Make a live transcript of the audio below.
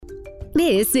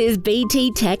This is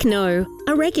BT Techno,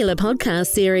 a regular podcast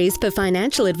series for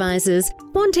financial advisors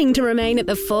wanting to remain at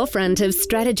the forefront of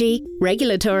strategy,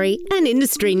 regulatory, and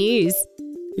industry news.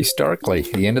 Historically,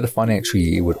 the end of the financial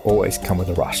year would always come with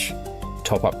a rush.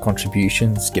 Top-up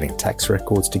contributions, getting tax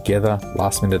records together,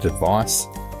 last-minute advice.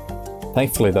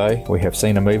 Thankfully though, we have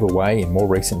seen a move away in more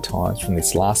recent times from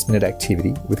this last-minute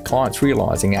activity, with clients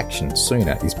realising action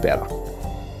sooner is better.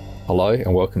 Hello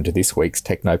and welcome to this week's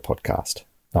Techno podcast.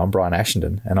 I'm Brian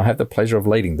Ashenden and I have the pleasure of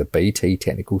leading the BT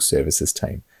Technical Services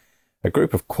team, a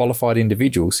group of qualified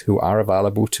individuals who are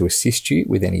available to assist you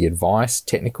with any advice,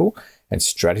 technical and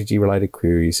strategy-related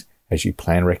queries as you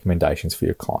plan recommendations for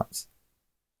your clients.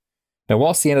 Now,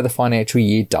 whilst the end of the financial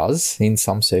year does, in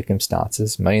some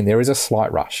circumstances, mean there is a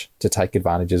slight rush to take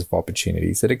advantages of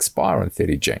opportunities that expire on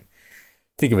 30 June.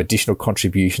 Think of additional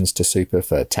contributions to super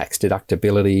for tax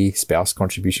deductibility, spouse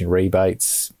contribution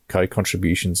rebates,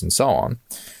 co-contributions and so on.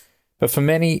 But for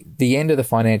many, the end of the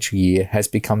financial year has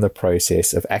become the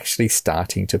process of actually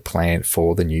starting to plan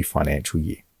for the new financial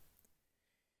year.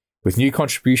 With new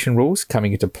contribution rules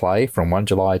coming into play from 1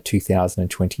 July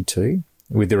 2022,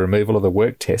 with the removal of the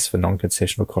work test for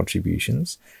non-concessional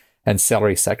contributions and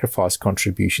salary sacrifice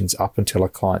contributions up until a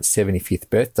client's 75th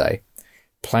birthday,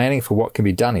 planning for what can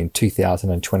be done in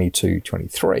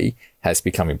 2022-23 has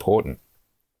become important.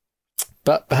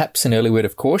 But perhaps an early word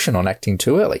of caution on acting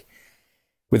too early.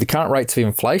 With the current rates of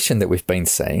inflation that we've been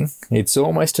seeing, it's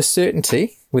almost a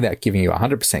certainty, without giving you a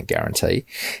 100% guarantee,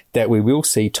 that we will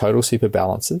see total super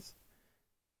balances,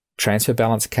 transfer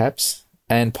balance caps,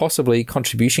 and possibly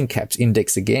contribution caps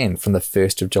index again from the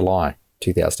 1st of July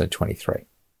 2023.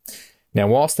 Now,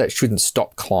 whilst that shouldn't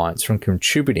stop clients from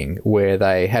contributing where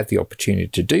they have the opportunity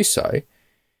to do so,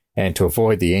 and to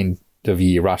avoid the end of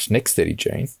year rush next 30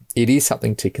 June, it is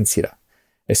something to consider,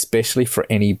 especially for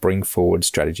any bring forward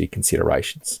strategy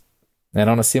considerations. And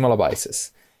on a similar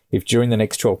basis, if during the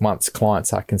next 12 months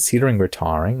clients are considering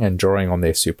retiring and drawing on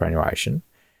their superannuation,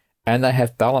 and they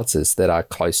have balances that are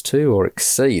close to or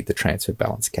exceed the transfer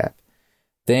balance cap,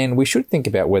 then we should think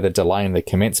about whether delaying the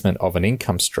commencement of an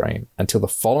income stream until the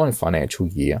following financial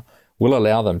year will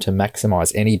allow them to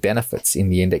maximise any benefits in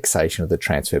the indexation of the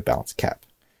transfer balance cap.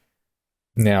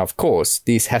 Now, of course,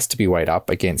 this has to be weighed up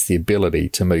against the ability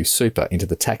to move super into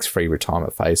the tax-free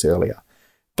retirement phase earlier,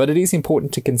 but it is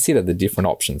important to consider the different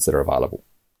options that are available.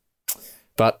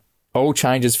 But all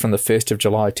changes from the 1st of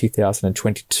July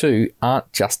 2022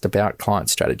 aren't just about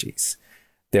client strategies.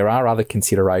 There are other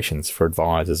considerations for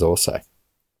advisors also.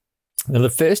 Now,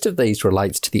 the first of these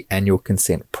relates to the annual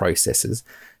consent processes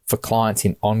for clients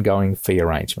in ongoing fee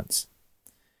arrangements.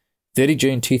 30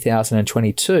 June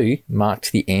 2022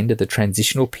 marked the end of the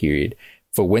transitional period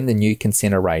for when the new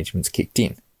consent arrangements kicked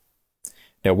in.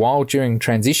 Now, while during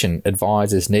transition,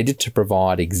 advisors needed to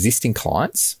provide existing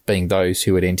clients, being those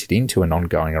who had entered into an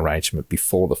ongoing arrangement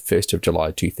before the 1st of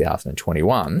July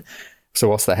 2021, so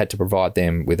whilst they had to provide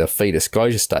them with a fee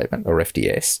disclosure statement, or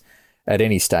FDS, at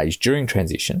any stage during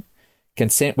transition,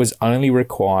 consent was only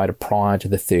required prior to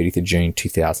the 30th of June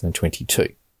 2022.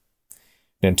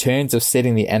 In terms of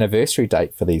setting the anniversary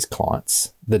date for these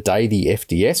clients, the day the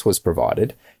FDS was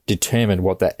provided determined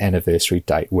what that anniversary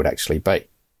date would actually be.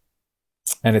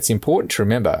 And it's important to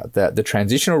remember that the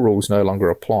transitional rules no longer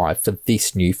apply for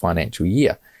this new financial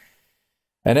year.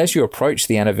 And as you approach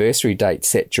the anniversary date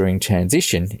set during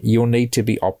transition, you'll need to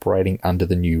be operating under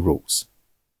the new rules.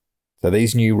 So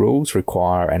these new rules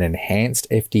require an enhanced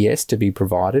FDS to be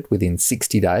provided within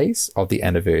 60 days of the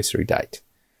anniversary date.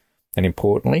 And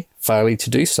importantly, failure to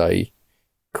do so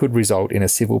could result in a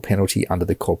civil penalty under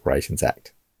the Corporations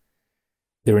Act.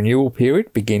 The renewal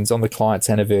period begins on the client's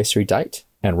anniversary date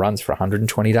and runs for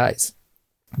 120 days.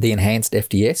 The enhanced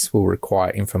FDS will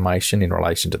require information in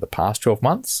relation to the past 12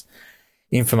 months,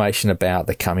 information about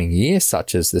the coming year,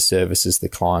 such as the services the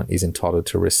client is entitled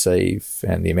to receive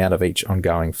and the amount of each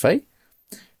ongoing fee,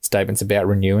 statements about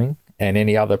renewing, and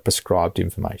any other prescribed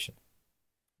information.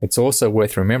 It's also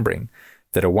worth remembering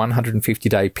that a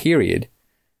 150-day period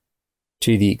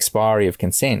to the expiry of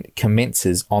consent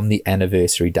commences on the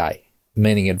anniversary day,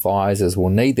 meaning advisors will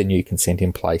need the new consent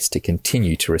in place to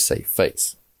continue to receive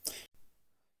fees.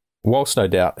 Whilst no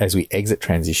doubt as we exit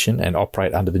transition and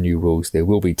operate under the new rules there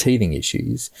will be teething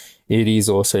issues, it is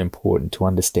also important to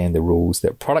understand the rules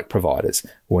that product providers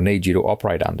will need you to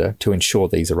operate under to ensure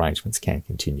these arrangements can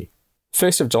continue.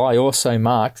 1st of July also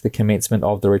marked the commencement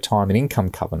of the retirement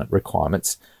income covenant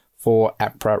requirements for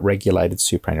APRA regulated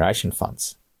superannuation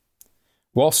funds.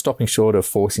 While stopping short of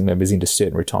forcing members into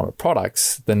certain retirement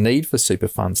products, the need for super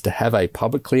funds to have a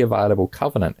publicly available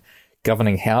covenant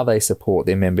governing how they support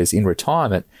their members in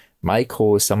retirement may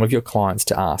cause some of your clients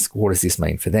to ask, what does this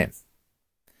mean for them?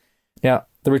 Now,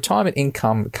 the retirement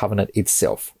income covenant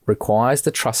itself requires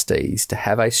the trustees to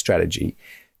have a strategy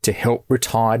to help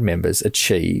retired members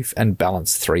achieve and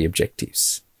balance 3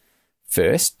 objectives.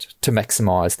 First, to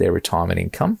maximise their retirement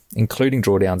income, including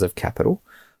drawdowns of capital,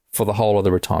 for the whole of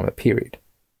the retirement period.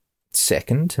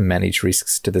 Second, to manage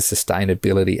risks to the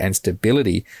sustainability and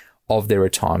stability of their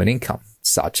retirement income,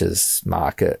 such as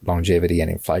market, longevity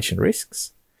and inflation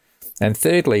risks. And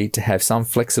thirdly, to have some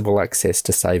flexible access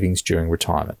to savings during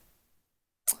retirement.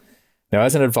 Now,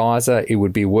 as an advisor, it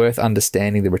would be worth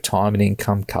understanding the retirement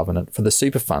income covenant for the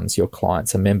super funds your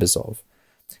clients are members of,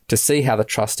 to see how the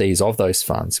trustees of those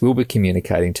funds will be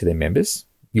communicating to their members,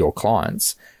 your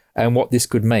clients, and what this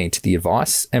could mean to the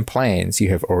advice and plans you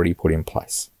have already put in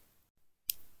place.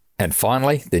 And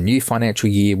finally, the new financial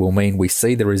year will mean we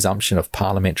see the resumption of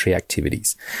parliamentary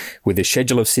activities, with the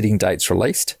schedule of sitting dates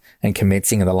released and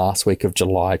commencing in the last week of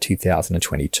July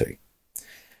 2022.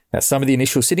 Now, some of the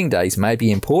initial sitting days may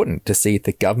be important to see if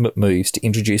the government moves to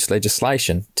introduce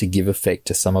legislation to give effect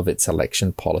to some of its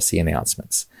election policy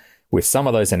announcements, with some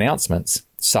of those announcements,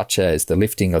 such as the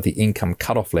lifting of the income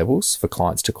cut-off levels for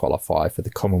clients to qualify for the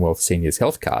Commonwealth Seniors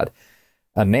Health Card,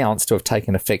 announced to have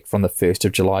taken effect from the 1st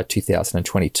of July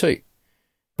 2022.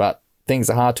 But things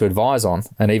are hard to advise on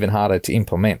and even harder to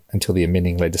implement until the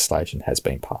amending legislation has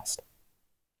been passed.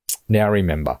 Now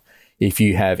remember, if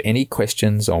you have any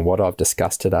questions on what I've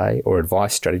discussed today or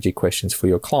advice strategy questions for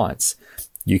your clients,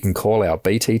 you can call our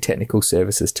BT Technical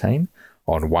Services team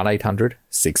on 1800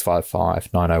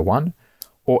 655 901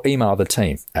 or email the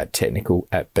team at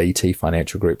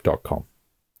technical@btfinancialgroup.com.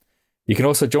 You can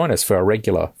also join us for our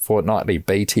regular fortnightly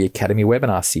BT Academy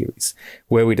webinar series,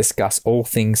 where we discuss all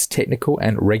things technical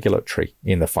and regulatory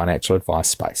in the financial advice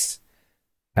space.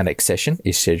 Our next session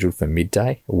is scheduled for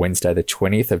midday, Wednesday the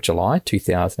 20th of July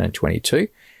 2022,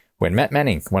 when Matt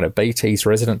Manning, one of BT's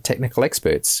resident technical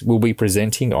experts, will be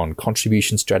presenting on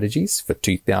contribution strategies for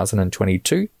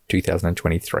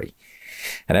 2022-2023.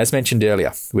 And as mentioned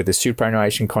earlier, with the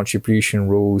superannuation contribution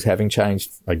rules having changed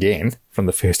again from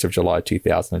the 1st of July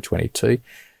 2022,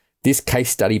 this case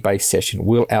study-based session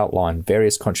will outline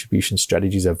various contribution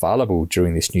strategies available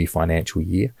during this new financial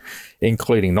year,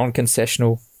 including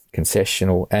non-concessional,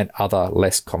 concessional, and other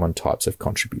less common types of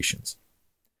contributions.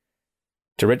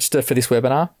 To register for this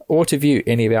webinar or to view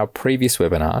any of our previous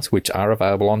webinars, which are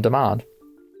available on demand,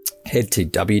 head to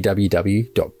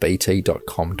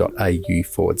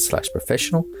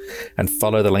www.bt.com.au/professional and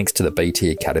follow the links to the BT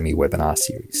Academy webinar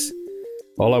series.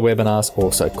 All our webinars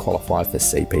also qualify for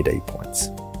CPD points.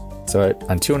 So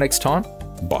until next time,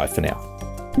 bye for now.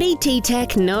 BT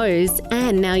Tech knows,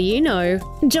 and now you know.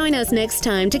 Join us next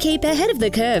time to keep ahead of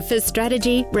the curve for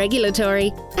strategy,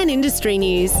 regulatory, and industry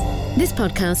news. This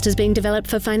podcast is being developed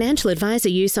for financial advisor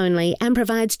use only and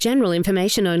provides general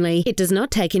information only. It does not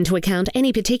take into account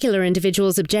any particular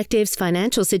individual's objectives,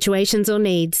 financial situations, or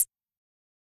needs.